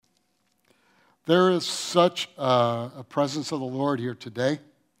There is such a presence of the Lord here today,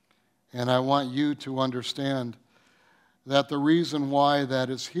 and I want you to understand that the reason why that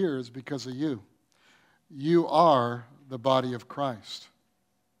is here is because of you. You are the body of Christ.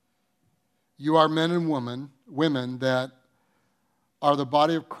 You are men and women that are the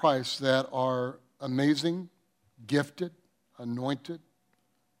body of Christ that are amazing, gifted, anointed,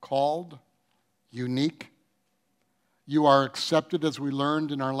 called, unique. You are accepted, as we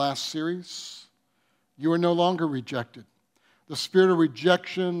learned in our last series. You are no longer rejected. The spirit of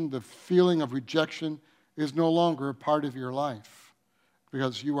rejection, the feeling of rejection is no longer a part of your life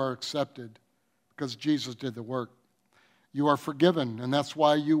because you are accepted, because Jesus did the work. You are forgiven, and that's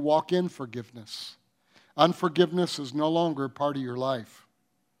why you walk in forgiveness. Unforgiveness is no longer a part of your life.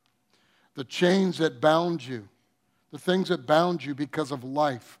 The chains that bound you, the things that bound you because of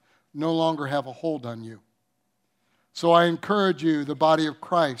life, no longer have a hold on you. So I encourage you, the body of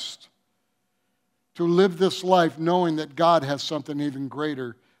Christ, to live this life knowing that God has something even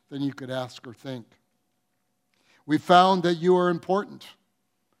greater than you could ask or think. We found that you are important.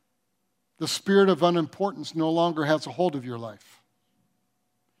 The spirit of unimportance no longer has a hold of your life.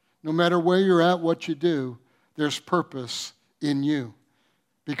 No matter where you're at, what you do, there's purpose in you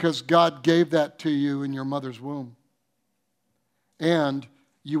because God gave that to you in your mother's womb. And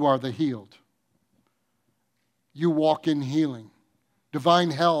you are the healed. You walk in healing. Divine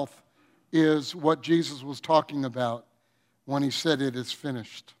health is what Jesus was talking about when he said it is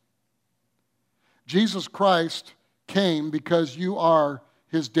finished. Jesus Christ came because you are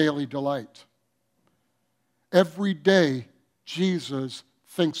his daily delight. Every day, Jesus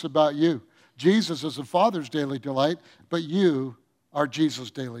thinks about you. Jesus is the Father's daily delight, but you are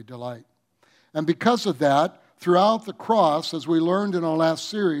Jesus' daily delight. And because of that, throughout the cross, as we learned in our last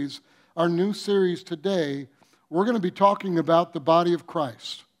series, our new series today, we're going to be talking about the body of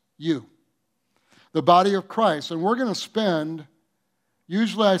Christ, you. The body of Christ. And we're going to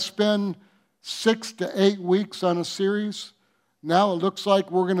usually I spend 6 to 8 weeks on a series. Now it looks like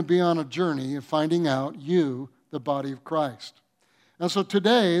we're going to be on a journey of finding out you, the body of Christ. And so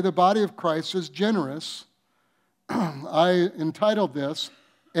today, the body of Christ is generous. I entitled this,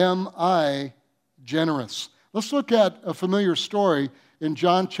 Am I Generous? Let's look at a familiar story in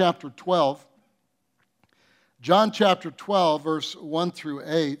John chapter 12. John chapter 12, verse 1 through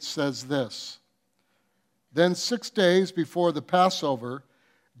 8 says this. Then 6 days before the Passover,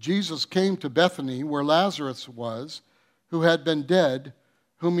 Jesus came to Bethany, where Lazarus was, who had been dead,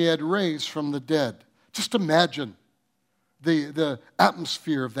 whom he had raised from the dead. Just imagine the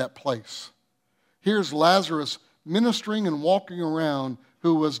atmosphere of that place. Here's Lazarus ministering and walking around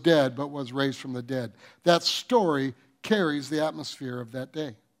who was dead but was raised from the dead. That story carries the atmosphere of that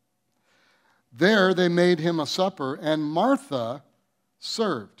day. There they made him a supper, and Martha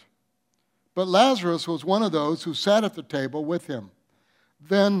served. But Lazarus was one of those who sat at the table with him.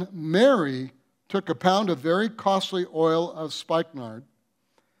 Then Mary took a pound of very costly oil of spikenard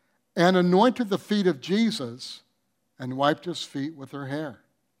and anointed the feet of Jesus and wiped his feet with her hair.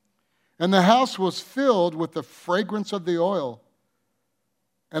 And the house was filled with the fragrance of the oil.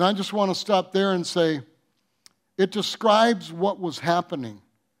 And I just want to stop there and say, it describes what was happening.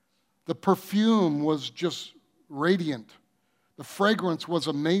 The perfume was just radiant. The fragrance was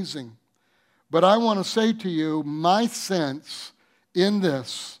amazing. But I want to say to you, my sense in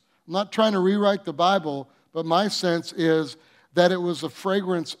this, I'm not trying to rewrite the Bible, but my sense is that it was the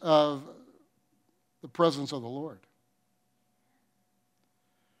fragrance of the presence of the Lord.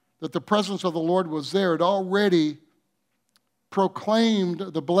 That the presence of the Lord was there. It already proclaimed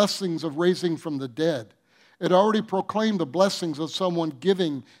the blessings of raising from the dead. It already proclaimed the blessings of someone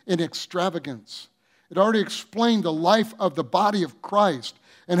giving in extravagance. It already explained the life of the body of Christ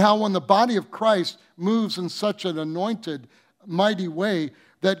and how when the body of Christ moves in such an anointed, mighty way,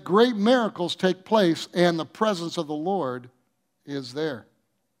 that great miracles take place and the presence of the Lord is there.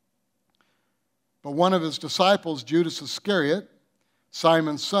 But one of his disciples, Judas Iscariot,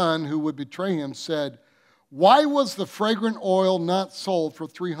 Simon's son, who would betray him, said, "Why was the fragrant oil not sold for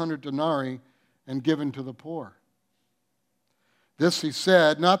 300 denarii and given to the poor?" This he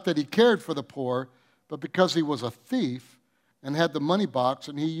said, not that he cared for the poor, but because he was a thief and had the money box,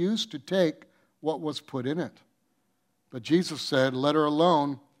 and he used to take what was put in it. But Jesus said, "Let her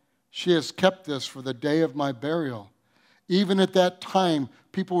alone. She has kept this for the day of my burial." Even at that time,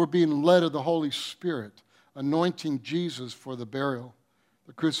 people were being led of the Holy Spirit, anointing Jesus for the burial,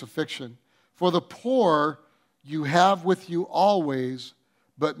 the crucifixion. "For the poor you have with you always,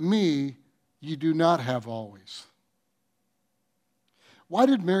 but me you do not have always." Why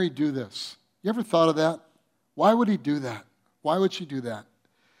did Mary do this? You ever thought of that? Why would he do that? Why would she do that?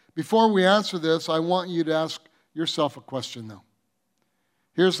 Before we answer this, I want you to ask yourself a question, though.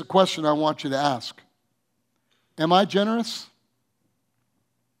 Here's the question I want you to ask. Am I generous?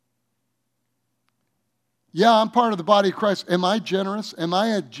 Yeah, I'm part of the body of Christ. Am I generous? Am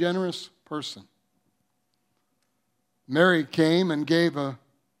I a generous person? Mary came and gave a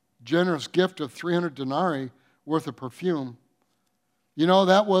generous gift of 300 denarii worth of perfume. You know,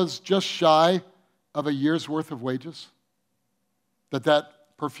 that was just shy of a year's worth of wages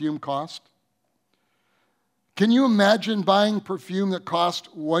that perfume cost. Can you imagine buying perfume that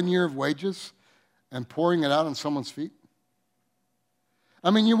cost 1 year of wages and pouring it out on someone's feet? I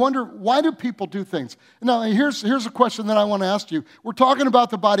mean, you wonder, why do people do things? Now, here's a question that I want to ask you. We're talking about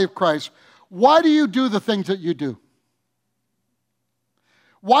the body of Christ. Why do you do the things that you do?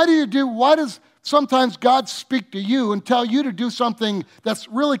 Why does sometimes God speak to you and tell you to do something that's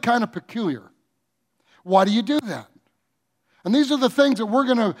really kind of peculiar? Why do you do that? And these are the things that we're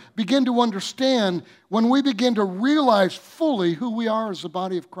going to begin to understand when we begin to realize fully who we are as the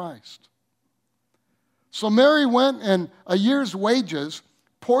body of Christ. So Mary went and a year's wages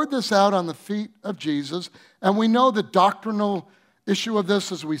poured this out on the feet of Jesus. And we know the doctrinal issue of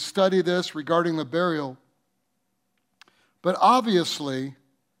this as we study this regarding the burial. But obviously,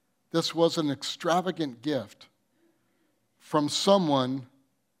 this was an extravagant gift from someone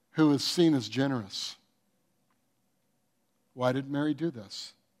who is seen as generous. Why did Mary do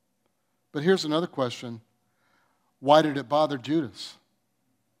this? But here's another question. Why did it bother Judas?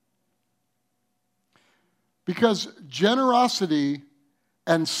 Because generosity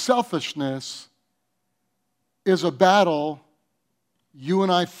and selfishness is a battle you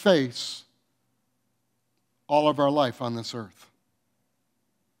and I face all of our life on this earth.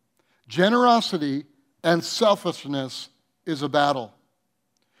 Generosity and selfishness is a battle.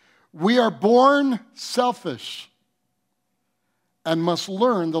 We are born selfish and must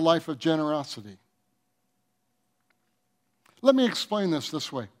learn the life of generosity. Let me explain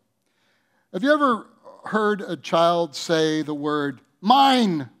this way. Have you ever heard a child say the word,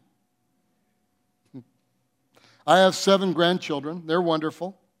 mine? I have 7 grandchildren. They're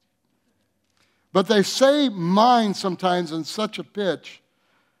wonderful. But they say mine sometimes in such a pitch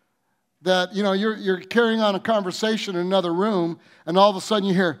that, you know, you're carrying on a conversation in another room, and all of a sudden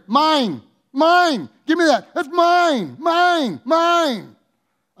you hear, mine, mine, give me that. That's mine, mine, mine.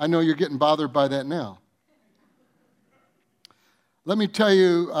 I know you're getting bothered by that now. Let me tell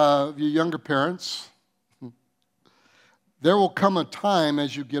you, you younger parents, there will come a time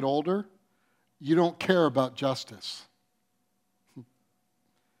as you get older, you don't care about justice.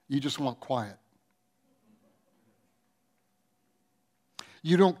 You just want quiet.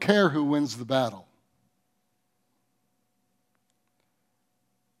 You don't care who wins the battle.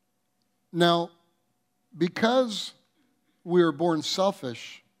 Now, because we are born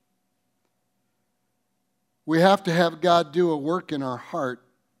selfish, we have to have God do a work in our heart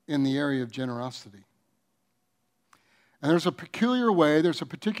in the area of generosity. And there's a particular way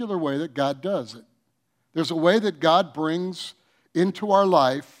that God does it. There's a way that God brings into our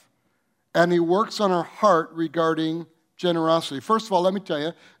life, and He works on our heart regarding generosity. First of all, let me tell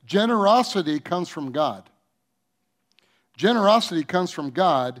you, generosity comes from God. Generosity comes from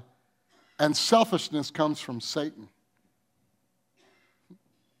God, and selfishness comes from Satan.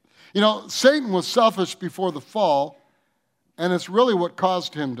 You know, Satan was selfish before the fall, and it's really what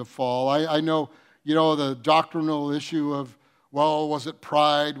caused him to fall. I know, you know, the doctrinal issue of, well, was it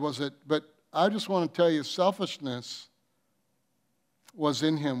pride? But I just want to tell you, selfishness was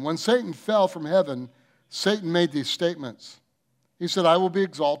in him. When Satan fell from heaven, Satan made these statements. He said, I will be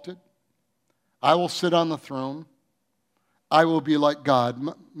exalted. I will sit on the throne. I will be like God.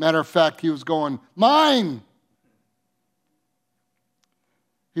 Matter of fact, he was going, mine.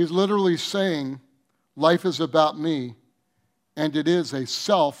 He's literally saying, life is about me, and it is a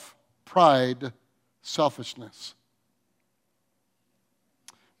self-pride, selfishness.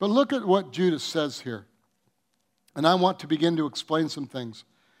 But look at what Judas says here. And I want to begin to explain some things.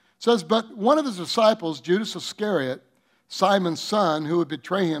 It says, but one of his disciples, Judas Iscariot, Simon's son, who would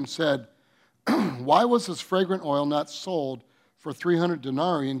betray him, said, why was this fragrant oil not sold for 300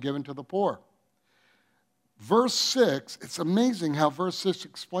 denarii and given to the poor? Verse 6, it's amazing how verse 6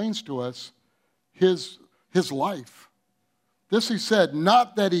 explains to us his life. This he said,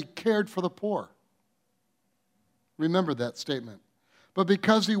 not that he cared for the poor. Remember that statement. But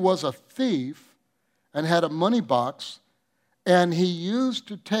because he was a thief and had a money box, and he used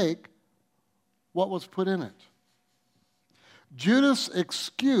to take what was put in it. Judas'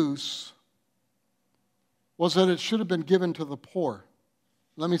 excuse was that it should have been given to the poor.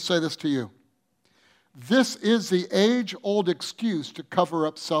 Let me say this to you. This is the age-old excuse to cover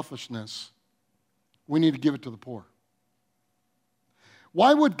up selfishness. We need to give it to the poor.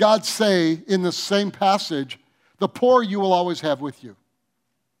 Why would God say in the same passage, the poor you will always have with you?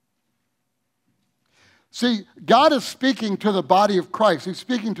 See, God is speaking to the body of Christ. He's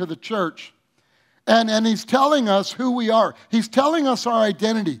speaking to the church. And He's telling us who we are. He's telling us our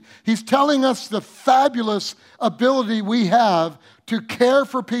identity. He's telling us the fabulous ability we have to care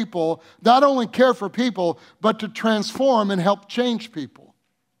for people, not only care for people, but to transform and help change people.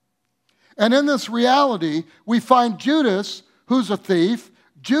 And in this reality, we find Judas, who's a thief,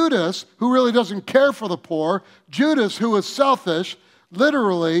 Judas, who really doesn't care for the poor, Judas, who is selfish,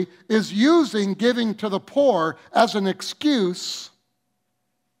 literally is using giving to the poor as an excuse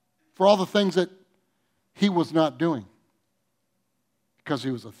for all the things that he was not doing because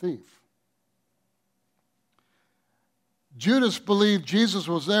he was a thief. Judas believed Jesus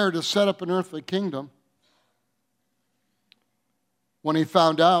was there to set up an earthly kingdom. When he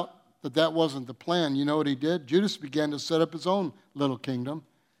found out that that wasn't the plan, you know what he did? Judas began to set up his own little kingdom,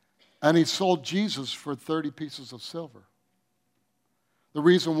 and he sold Jesus for 30 pieces of silver. The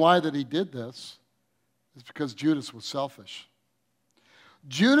reason why that he did this is because Judas was selfish.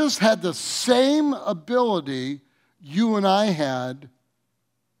 Judas had the same ability you and I had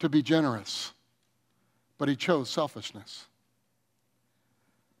to be generous, but he chose selfishness.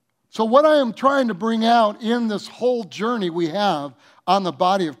 So what I am trying to bring out in this whole journey we have on the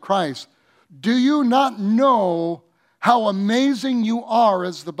body of Christ, do you not know how amazing you are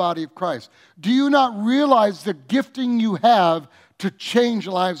as the body of Christ? Do you not realize the gifting you have to change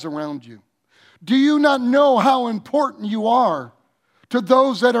lives around you? Do you not know how important you are to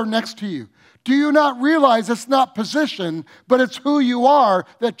those that are next to you? Do you not realize it's not position, but it's who you are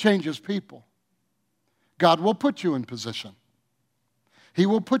that changes people? God will put you in position. He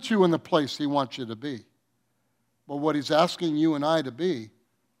will put you in the place He wants you to be. But what He's asking you and I to be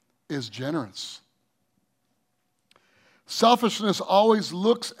is generous. Selfishness always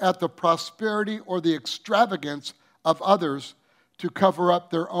looks at the prosperity or the extravagance of others to cover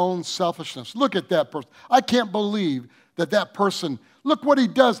up their own selfishness. Look at that person. I can't believe that person, look what he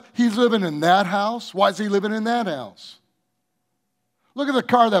does. He's living in that house. Why is he living in that house? Look at the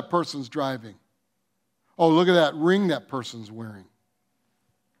car that person's driving. Oh, look at that ring that person's wearing.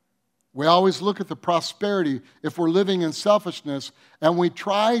 We always look at the prosperity if we're living in selfishness, and we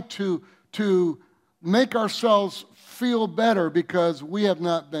try to make ourselves feel better because we have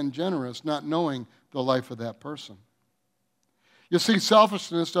not been generous, not knowing the life of that person. You see,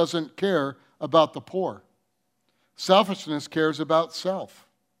 selfishness doesn't care about the poor. Selfishness cares about self.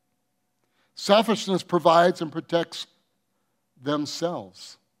 Selfishness provides and protects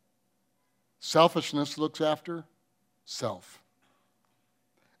themselves. Selfishness looks after self.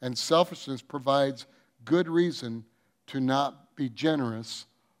 And selfishness provides good reason to not be generous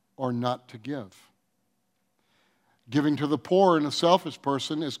or not to give. Giving to the poor in a selfish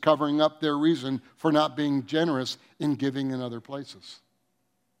person is covering up their reason for not being generous in giving in other places.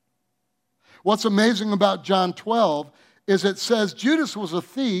 What's amazing about John 12 is it says Judas was a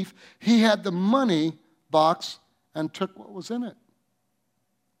thief. He had the money box and took what was in it.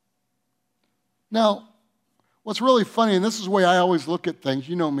 Now, what's really funny, and this is the way I always look at things,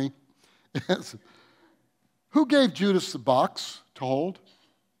 you know me, is who gave Judas the box to hold?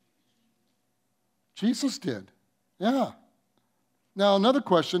 Jesus did. Yeah. Now, another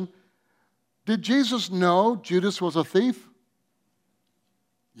question, did Jesus know Judas was a thief?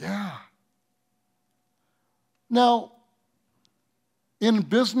 Yeah. Now, in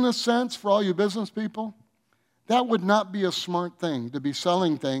business sense, for all you business people, that would not be a smart thing to be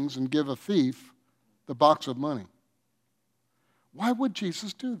selling things and give a thief the box of money. Why would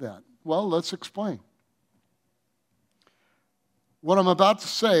Jesus do that? Well, let's explain. What I'm about to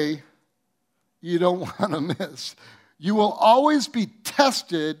say, you don't want to miss. You will always be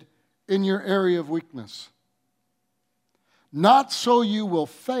tested in your area of weakness. Not so you will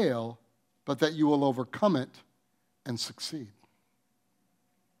fail, but that you will overcome it and succeed.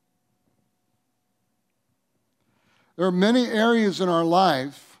 There are many areas in our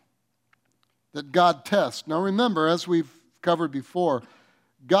life that God tests. Now remember, as we've covered before,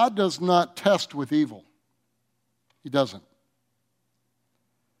 God does not test with evil. He doesn't.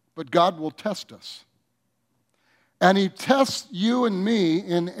 But God will test us. And He tests you and me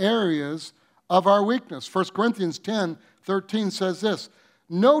in areas of our weakness. 1 Corinthians 10:13 says this,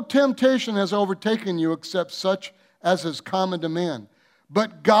 "No temptation has overtaken you except such as is common to man.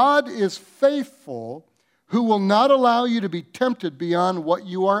 But God is faithful, who will not allow you to be tempted beyond what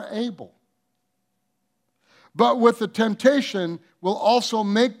you are able. But with the temptation will also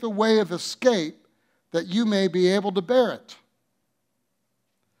make the way of escape that you may be able to bear it.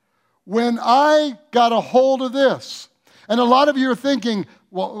 When I got a hold of this, and a lot of you are thinking,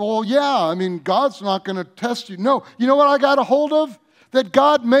 well, yeah, I mean, God's not going to test you. No, you know what I got a hold of? That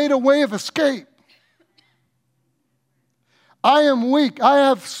God made a way of escape. I am weak. I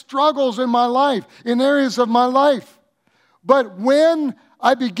have struggles in my life, in areas of my life. But when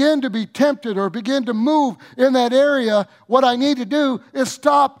I begin to be tempted or begin to move in that area, what I need to do is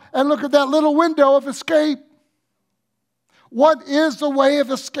stop and look at that little window of escape. What is the way of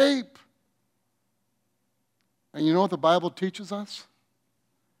escape? And you know what the Bible teaches us?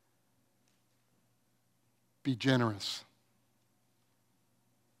 Be generous.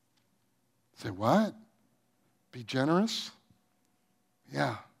 Say, what? Be generous?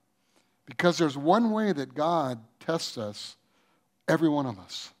 Yeah. Because there's one way that God tests us, every one of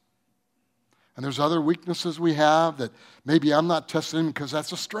us. And there's other weaknesses we have that maybe I'm not testing because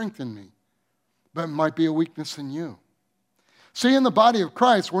that's a strength in me. But it might be a weakness in you. See, in the body of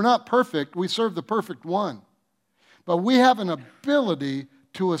Christ, we're not perfect. We serve the perfect one. But we have an ability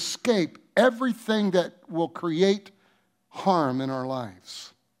to escape everything that will create harm in our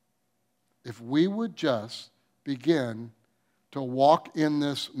lives. If we would just begin to walk in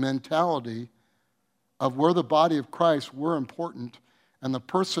this mentality of we're the body of Christ, we're important, and the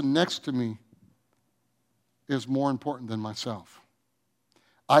person next to me is more important than myself.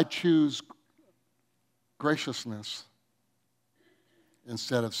 I choose graciousness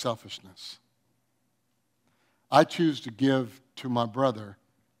instead of selfishness. I choose to give to my brother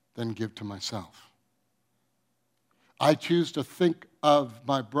than give to myself. I choose to think of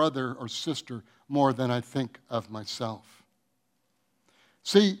my brother or sister more than I think of myself.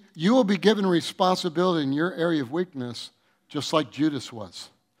 See, you will be given responsibility in your area of weakness just like Judas was.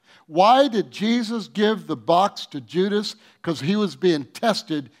 Why did Jesus give the box to Judas? Because he was being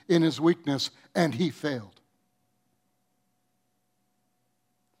tested in his weakness and he failed.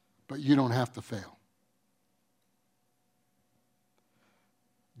 But you don't have to fail.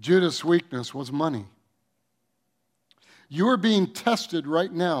 Judas' weakness was money. You are being tested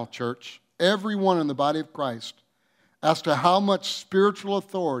right now, church, everyone in the body of Christ, as to how much spiritual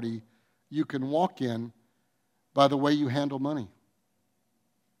authority you can walk in by the way you handle money.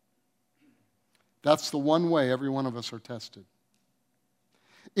 That's the one way every one of us are tested.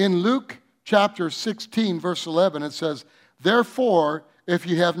 In Luke chapter 16, verse 11, it says, "Therefore, if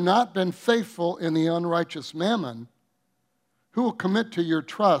you have not been faithful in the unrighteous mammon, who will commit to your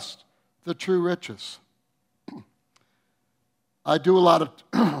trust the true riches?" I do a lot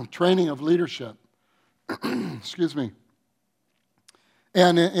of training of leadership. Excuse me.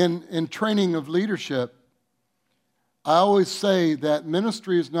 And in training of leadership, I always say that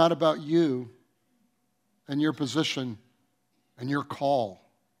ministry is not about you and your position and your call.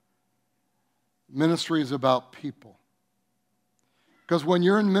 Ministry is about people. Because when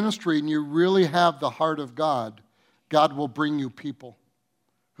you're in ministry and you really have the heart of God, God will bring you people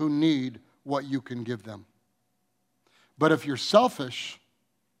who need what you can give them. But if you're selfish,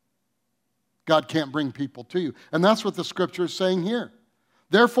 God can't bring people to you. And that's what the scripture is saying here.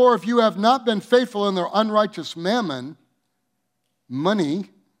 Therefore, if you have not been faithful in their unrighteous mammon,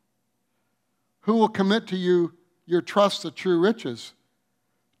 money, who will commit to you your trust to true riches?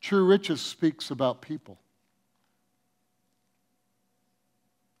 True riches speaks about people.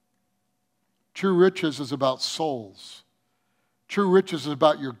 True riches is about souls. True riches is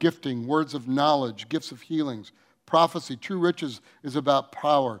about your gifting, words of knowledge, gifts of healings, prophecy. True riches is about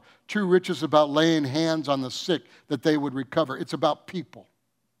power. True riches is about laying hands on the sick that they would recover. It's about people.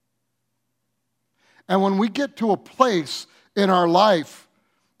 And when we get to a place in our life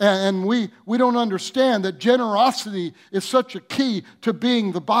and we don't understand that generosity is such a key to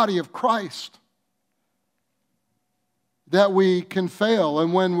being the body of Christ, that we can fail.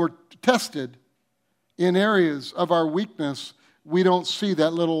 And when we're tested in areas of our weakness, we don't see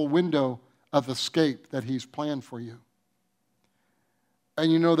that little window of escape that He's planned for you.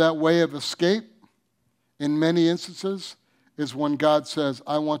 And you know that way of escape, in many instances, is when God says,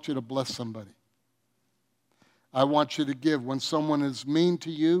 I want you to bless somebody. I want you to give. When someone is mean to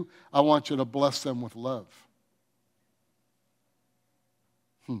you, I want you to bless them with love.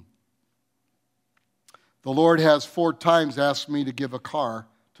 The Lord has 4 times asked me to give a car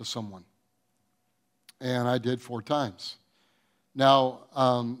to someone. And I did 4 times. Now,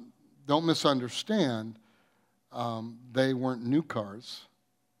 don't misunderstand. They weren't new cars.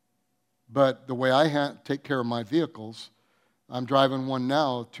 But the way I take care of my vehicles, I'm driving one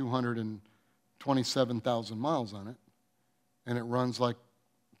now, 227,000 miles on it. And it runs like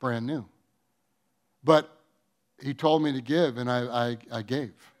brand new. But He told me to give, and I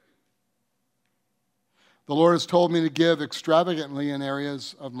gave. The Lord has told me to give extravagantly in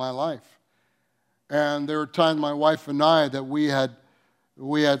areas of my life. And there were times my wife and I that we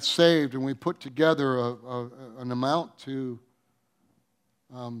had saved and we put together an amount to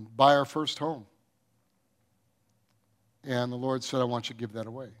buy our first home. And the Lord said, I want you to give that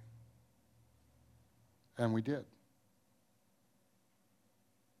away. And we did.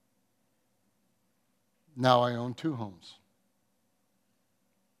 Now I own 2 homes.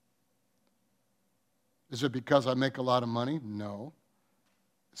 Is it because I make a lot of money? No.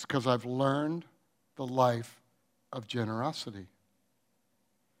 It's because I've learned the life of generosity.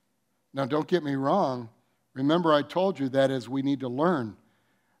 Now, don't get me wrong. Remember, I told you that as we need to learn.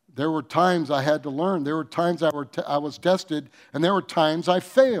 There were times I had to learn. There were times I was tested, and there were times I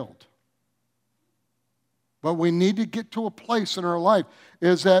failed. But we need to get to a place in our life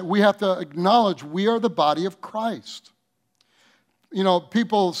is that we have to acknowledge we are the body of Christ. You know,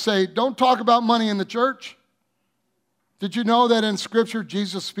 people say, don't talk about money in the church. Did you know that in Scripture,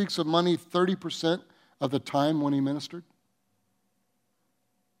 Jesus speaks of money 30% of the time when he ministered?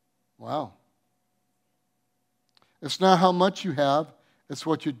 Wow. It's not how much you have, it's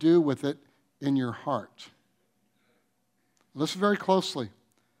what you do with it in your heart. Listen very closely.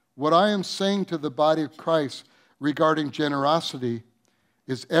 What I am saying to the body of Christ regarding generosity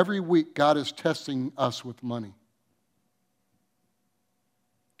is every week God is testing us with money.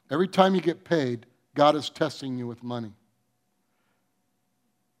 Every time you get paid, God is testing you with money.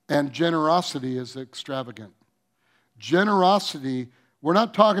 And generosity is extravagant. Generosity, we're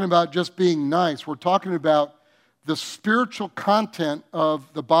not talking about just being nice. We're talking about the spiritual content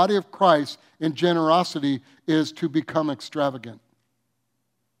of the body of Christ in generosity is to become extravagant.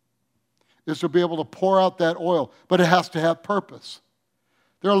 Is to be able to pour out that oil, but it has to have purpose.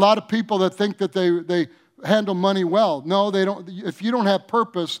 There are a lot of people that think that they handle money well. No, they don't. If you don't have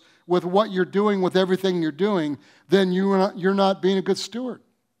purpose with what you're doing, with everything you're doing, then you're not being a good steward.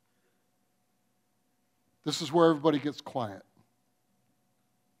 This is where everybody gets quiet.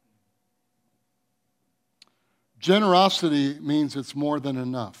 Generosity means it's more than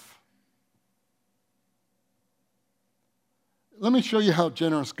enough. Let me show you how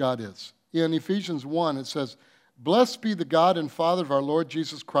generous God is. In Ephesians 1, it says, "Blessed be the God and Father of our Lord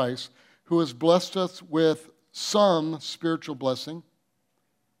Jesus Christ, who has blessed us with some spiritual blessing."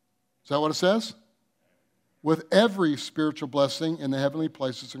 Is that what it says? With every spiritual blessing in the heavenly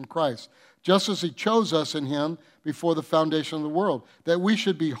places in Christ, just as he chose us in him before the foundation of the world, that we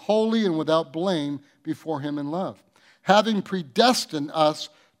should be holy and without blame before him in love, having predestined us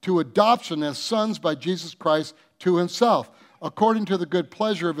to adoption as sons by Jesus Christ to himself, according to the good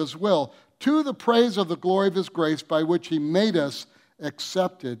pleasure of his will, to the praise of the glory of his grace, by which he made us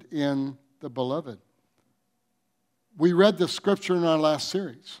accepted in the beloved. We read this scripture in our last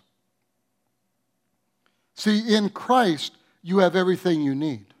series. See, in Christ, you have everything you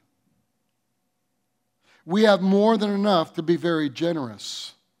need. We have more than enough to be very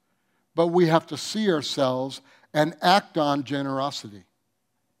generous, but we have to see ourselves and act on generosity.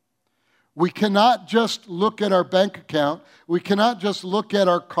 We cannot just look at our bank account. We cannot just look at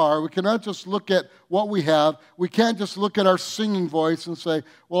our car. We cannot just look at what we have. We can't just look at our singing voice and say,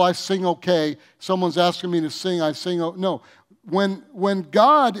 well, I sing okay. Someone's asking me to sing, I sing. No. When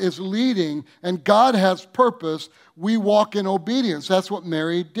God is leading and God has purpose, we walk in obedience. That's what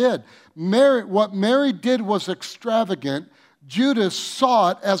Mary did. What Mary did was extravagant. Judas saw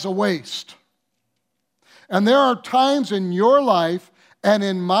it as a waste. And there are times in your life and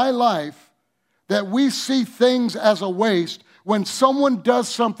in my life that we see things as a waste when someone does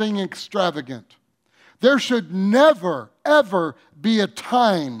something extravagant. There should never, ever be a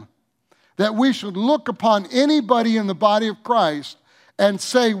time that we should look upon anybody in the body of Christ and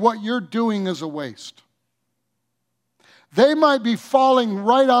say what you're doing is a waste. They might be falling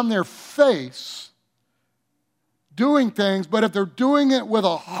right on their face doing things, but if they're doing it with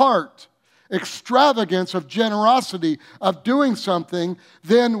a heart, extravagance of generosity of doing something,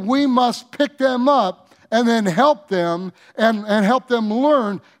 then we must pick them up and then help them and help them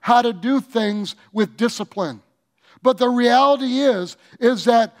learn how to do things with discipline. But the reality is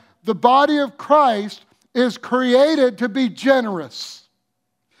that the body of Christ is created to be generous.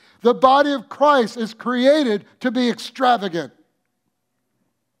 The body of Christ is created to be extravagant.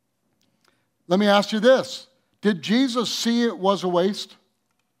 Let me ask you this. Did Jesus see it was a waste?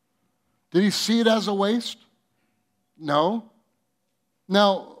 Did he see it as a waste? No.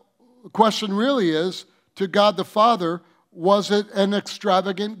 Now, the question really is, to God the Father, was it an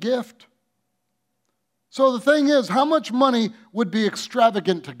extravagant gift? So the thing is, how much money would be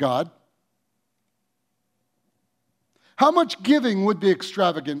extravagant to God? How much giving would be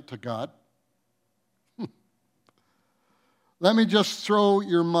extravagant to God? let me just throw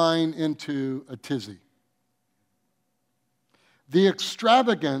your mind into a tizzy. The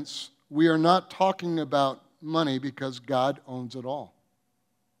extravagance, we are not talking about money because God owns it all.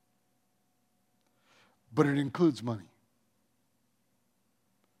 But it includes money.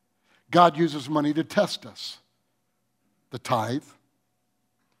 God uses money to test us. The tithe.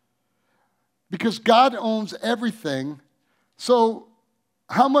 Because God owns everything, so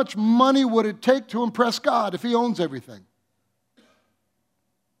how much money would it take to impress God if He owns everything?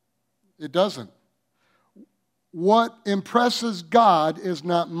 It doesn't. What impresses God is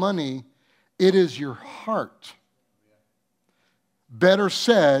not money, it is your heart. Better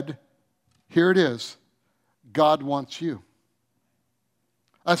said, here it is, God wants you.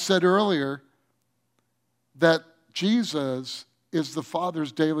 I said earlier that Jesus is the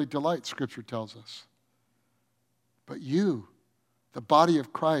Father's daily delight, Scripture tells us. But you, the body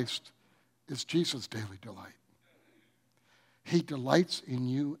of Christ, is Jesus' daily delight. He delights in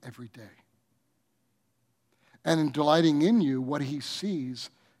you every day. And in delighting in you, what He sees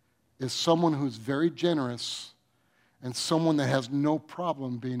is someone who's very generous and someone that has no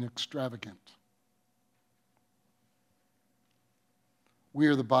problem being extravagant. We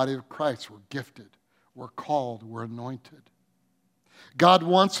are the body of Christ. We're gifted. We're called. We're anointed. God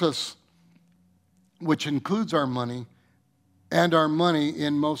wants us, which includes our money, and our money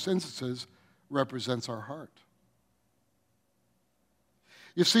in most instances represents our heart.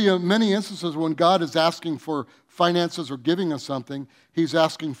 You see, in many instances when God is asking for finances or giving us something, He's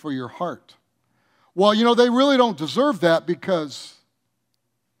asking for your heart. Well, they really don't deserve that because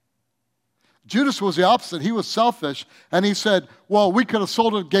Judas was the opposite. He was selfish, and he said, well, we could have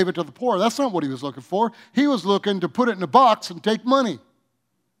sold it and gave it to the poor. That's not what he was looking for. He was looking to put it in a box and take money.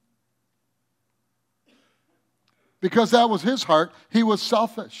 Because that was his heart. He was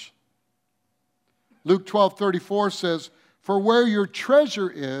selfish. Luke 12:34 says, for where your treasure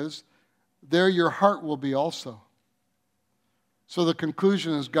is, there your heart will be also. So the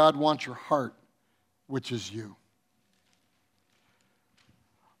conclusion is God wants your heart, which is you.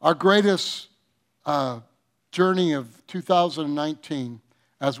 Our greatest journey of 2019,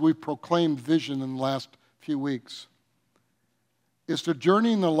 as we proclaimed vision in the last few weeks, is to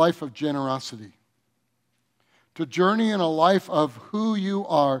journey in the life of generosity. To journey in a life of who you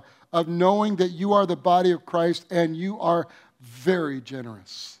are, of knowing that you are the body of Christ and you are very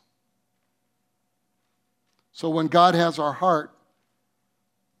generous. So when God has our heart,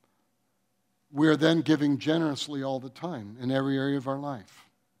 we are then giving generously all the time in every area of our life.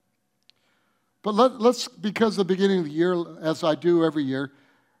 But let's, because the beginning of the year, as I do every year,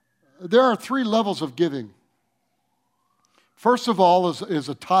 there are 3 levels of giving. First of all is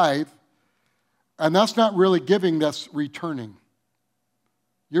a tithe, and that's not really giving, that's returning.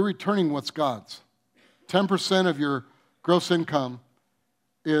 You're returning what's God's. 10% of your gross income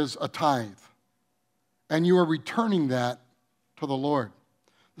is a tithe, and you are returning that to the Lord.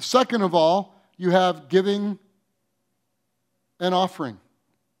 The second of all, you have giving and offering.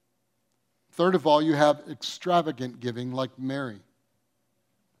 Third of all, you have extravagant giving like Mary.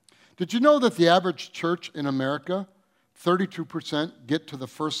 Did you know that the average church in America, 32% get to the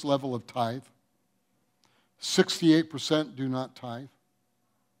first level of tithe? 68% do not tithe.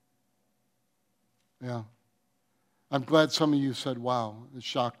 Yeah. I'm glad some of you said, wow, it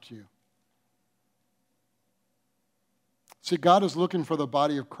shocked you. See, God is looking for the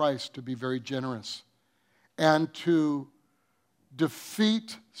body of Christ to be very generous and to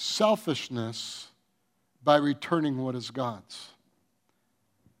defeat selfishness by returning what is God's.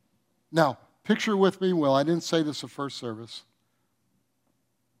 Now, picture with me, Will, I didn't say this at first service.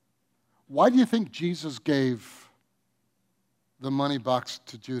 Why do you think Jesus gave the money box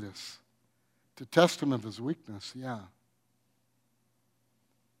to Judas? To test him of his weakness, yeah.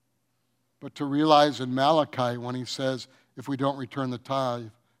 But to realize in Malachi when he says, if we don't return the tithe,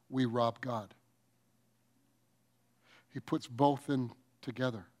 we rob God. He puts both in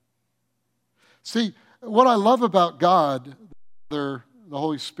together. See, what I love about God, the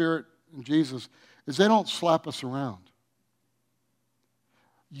Holy Spirit and Jesus, is they don't slap us around.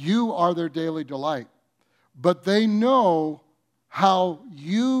 You are their daily delight. But they know how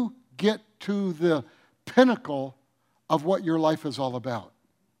you get to the pinnacle of what your life is all about,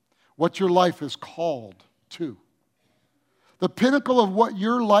 what your life is called to. The pinnacle of what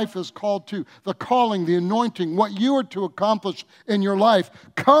your life is called to, the calling, the anointing, what you are to accomplish in your life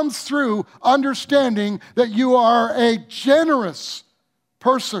comes through understanding that you are a generous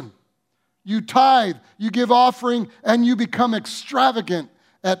person. You tithe, you give offering, and you become extravagant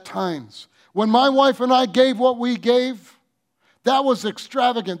at times. When my wife and I gave what we gave, that was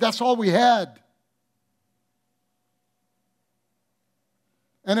extravagant. That's all we had.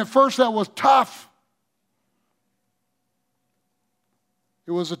 And at first that was tough.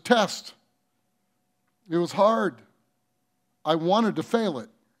 It was a test. It was hard. I wanted to fail it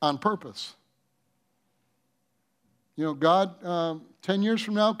on purpose. You know, God, 10 years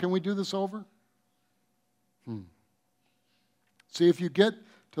from now, can we do this over? See, if you get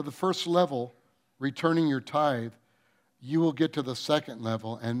to the first level, returning your tithe, you will get to the second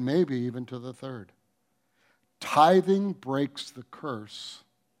level and maybe even to the third. Tithing breaks the curse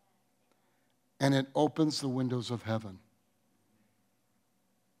and it opens the windows of heaven.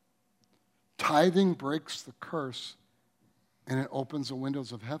 Tithing breaks the curse and it opens the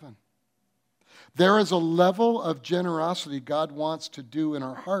windows of heaven. There is a level of generosity God wants to do in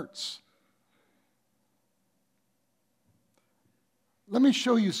our hearts. Let me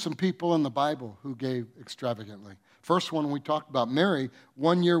show you some people in the Bible who gave extravagantly. First one we talked about, Mary,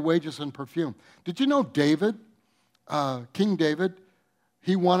 1 year wages in perfume. Did you know David, King David,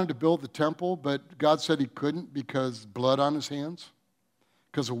 he wanted to build the temple, but God said he couldn't because blood on his hands,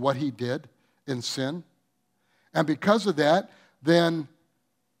 because of what he did in sin. And because of that, then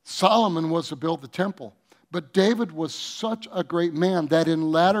Solomon was to build the temple. But David was such a great man that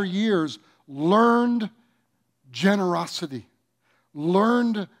in latter years learned generosity,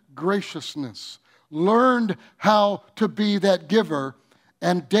 learned graciousness, learned how to be that giver.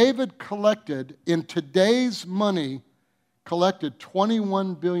 And David collected, in today's money, collected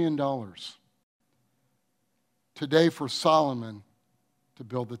 $21 billion today for Solomon to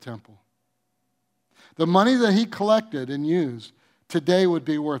build the temple. The money that he collected and used today would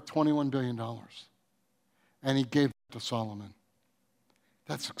be worth $21 billion. And he gave it to Solomon.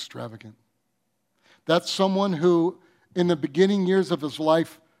 That's extravagant. That's someone who, in the beginning years of his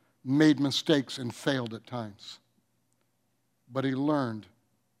life, made mistakes and failed at times. But he learned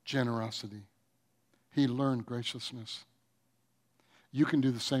generosity. He learned graciousness. You can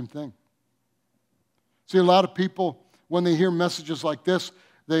do the same thing. See, a lot of people, when they hear messages like this,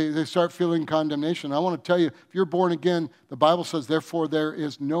 they start feeling condemnation. I want to tell you, if you're born again, the Bible says, therefore there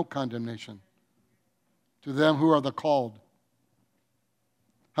is no condemnation to them who are the called.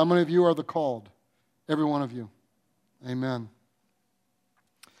 How many of you are the called? Every one of you. Amen.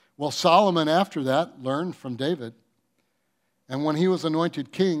 Well, Solomon, after that, learned from David. And when he was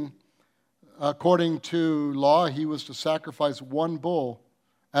anointed king, according to law, he was to sacrifice one bull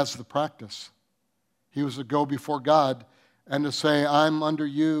as the practice. He was to go before God and to say, I'm under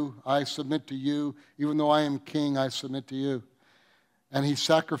you, I submit to you. Even though I am king, I submit to you. And he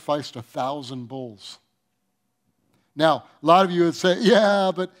sacrificed 1,000 bulls. Now, a lot of you would say,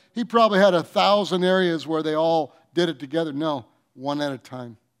 yeah, but he probably had 1,000 areas where they all did it together. No, one at a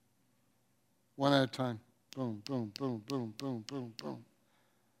time. One at a time. Boom, boom, boom, boom, boom, boom, boom.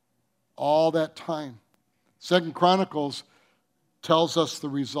 All that time. 2 Chronicles tells us the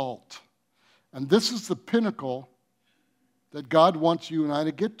result. And this is the pinnacle that God wants you and I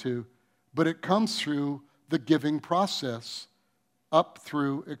to get to, but it comes through the giving process, up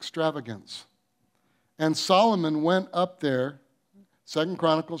through extravagance. And Solomon went up there, 2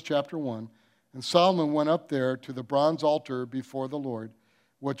 Chronicles chapter 1, and Solomon went up there to the bronze altar before the Lord,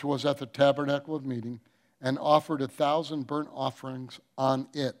 which was at the tabernacle of meeting, and offered 1,000 burnt offerings on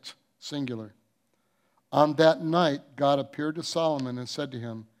it, singular. On that night, God appeared to Solomon and said to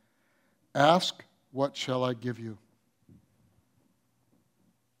him, ask, what shall I give you?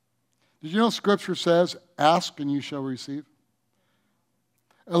 Did you know Scripture says, ask and you shall receive?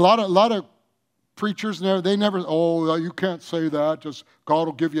 A lot of preachers, they never, oh, you can't say that, just God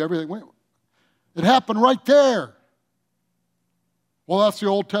will give you everything. Wait, it happened right there. Well, that's the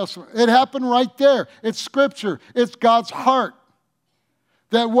Old Testament. It happened right there. It's Scripture. It's God's heart.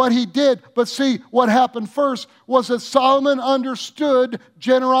 That what he did, but see, what happened first was that Solomon understood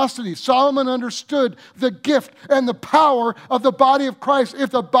generosity. Solomon understood the gift and the power of the body of Christ. If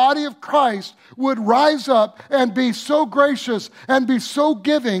the body of Christ would rise up and be so gracious and be so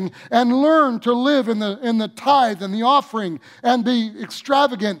giving and learn to live in the tithe and the offering and be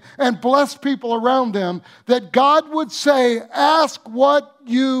extravagant and bless people around them, that God would say, ask what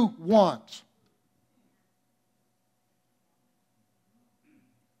you want.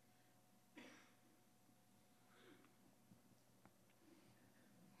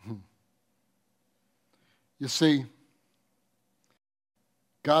 You see,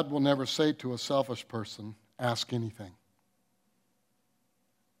 God will never say to a selfish person, ask anything.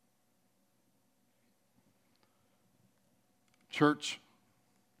 Church,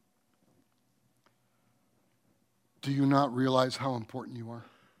 do you not realize how important you are?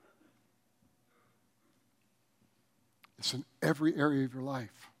 It's in every area of your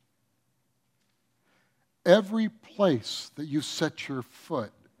life. Every place that you set your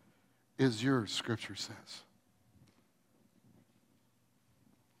foot is yours, Scripture says.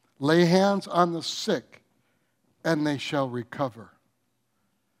 Lay hands on the sick, and they shall recover.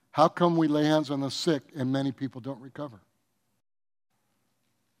 How come we lay hands on the sick and many people don't recover?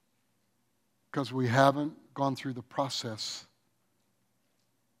 Because we haven't gone through the process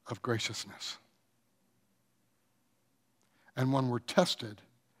of graciousness. And when we're tested,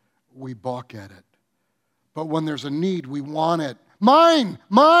 we balk at it. But when there's a need, we want it. Mine,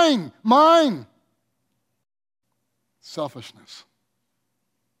 mine, mine. Selfishness.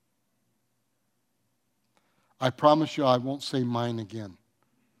 I promise you I won't say mine again.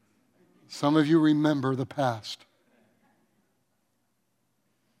 Some of you remember the past.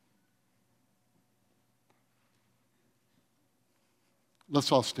 Let's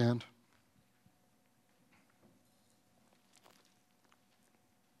all stand.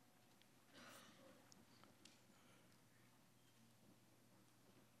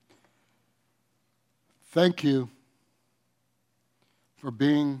 Thank you for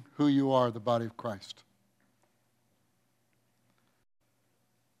being who you are, the body of Christ.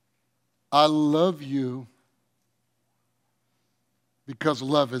 I love you because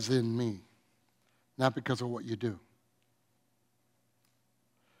love is in me, not because of what you do.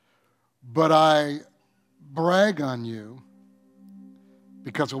 But I brag on you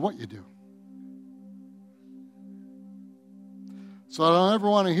because of what you do. So I don't ever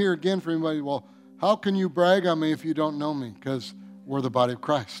want to hear again from anybody, well, how can you brag on me if you don't know me? Because we're the body of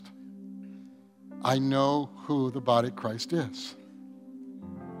Christ. I know who the body of Christ is.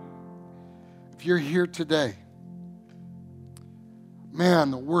 If you're here today, man,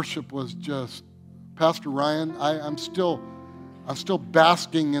 the worship was just, Pastor Ryan, I'm still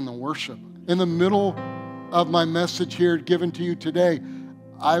basking in the worship. In the middle of my message here given to you today,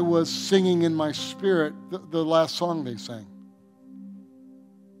 I was singing in my spirit the last song they sang.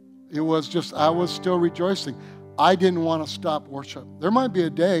 It was just, I was still rejoicing. I didn't want to stop worship. There might be a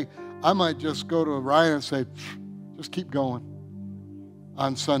day I might just go to Ryan and say, just keep going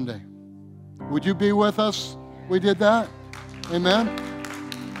on Sunday. Would you be with us? We did that. Amen?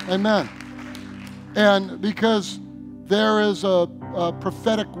 Amen. And because there is a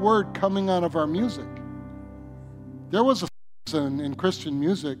prophetic word coming out of our music. There was a season in Christian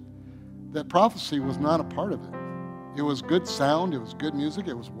music that prophecy was not a part of it. It was good sound, it was good music,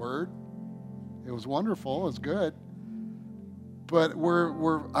 it was word. It was wonderful, it was good. But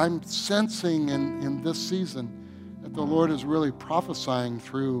I'm sensing in this season that the Lord is really prophesying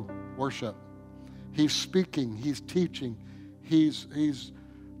through worship. He's speaking, He's teaching, He's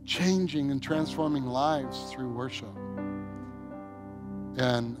changing and transforming lives through worship.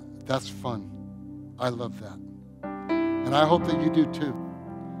 And that's fun. I love that. And I hope that you do too.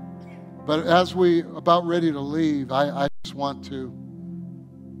 But as we about ready to leave, I just want to,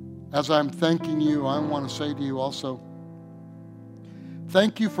 as I'm thanking you, I want to say to you also,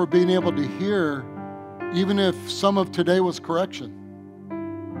 thank you for being able to hear, even if some of today was correction.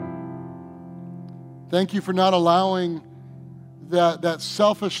 Thank you for not allowing that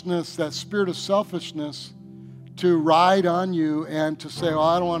selfishness, that spirit of selfishness, to ride on you and to say, oh,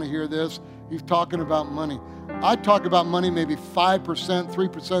 I don't want to hear this. He's talking about money. I talk about money maybe 5%,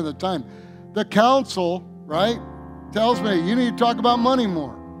 3% of the time. The council, right, tells me you need to talk about money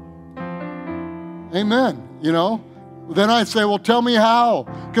more. Amen. You know? Then I say, well, tell me how.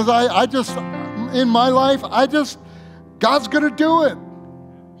 Because I just, in my life, God's going to do it.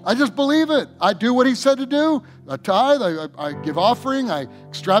 I just believe it. I do what He said to do. I tithe, I give offering, I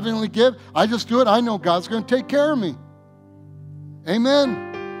extravagantly give. I just do it. I know God's going to take care of me. Amen.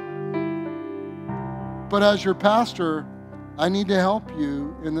 But as your pastor, I need to help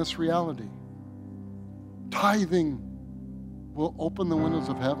you in this reality. Tithing will open the windows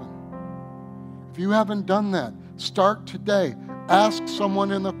of heaven. If you haven't done that, start today. Ask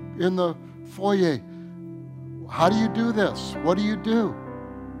someone in the foyer, how do you do this? What do you do?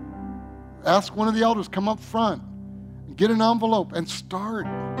 Ask one of the elders, come up front, and get an envelope and start.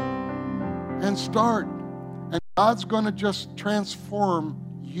 And start. And God's going to just transform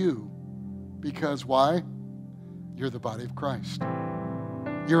you. Because why? You're the body of Christ.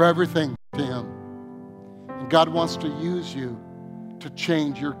 You're everything to Him. And God wants to use you to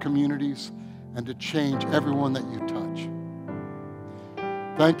change your communities and to change everyone that you touch.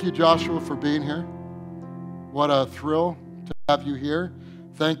 Thank you, Joshua, for being here. What a thrill to have you here.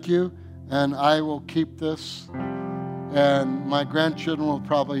 Thank you. And I will keep this, and my grandchildren will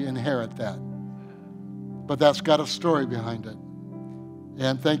probably inherit that. But that's got a story behind it.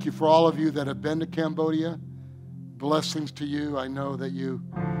 And thank you for all of you that have been to Cambodia. Blessings to you. I know that you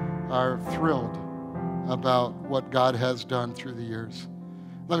are thrilled about what God has done through the years.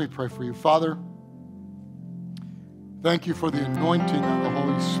 Let me pray for you. Father, thank you for the anointing of the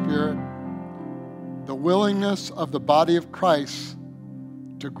Holy Spirit, the willingness of the body of Christ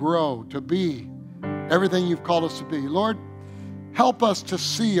to grow, to be everything you've called us to be. Lord, help us to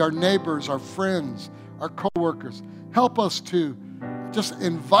see our neighbors, our friends, our co-workers. Help us to just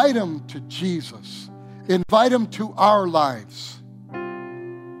invite them to Jesus. Invite them to our lives.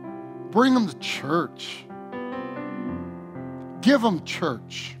 Bring them to church. Give them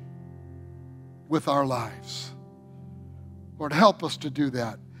church with our lives. Lord, help us to do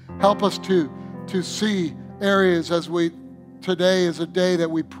that. Help us to see areas as today is a day that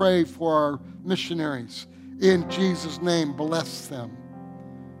we pray for our missionaries. In Jesus' name, bless them.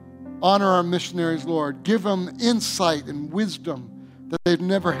 Honor our missionaries, Lord. Give them insight and wisdom that they've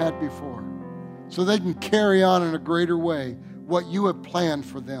never had before, so they can carry on in a greater way what you have planned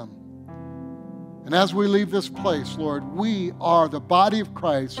for them. And as we leave this place, Lord, we are the body of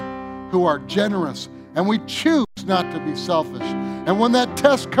Christ who are generous, and we choose not to be selfish. And when that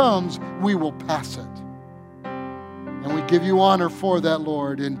test comes, we will pass it. And we give you honor for that,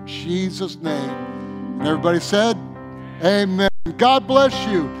 Lord, in Jesus' name. And everybody said, amen. God bless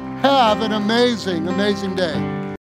you. Have an amazing, amazing day.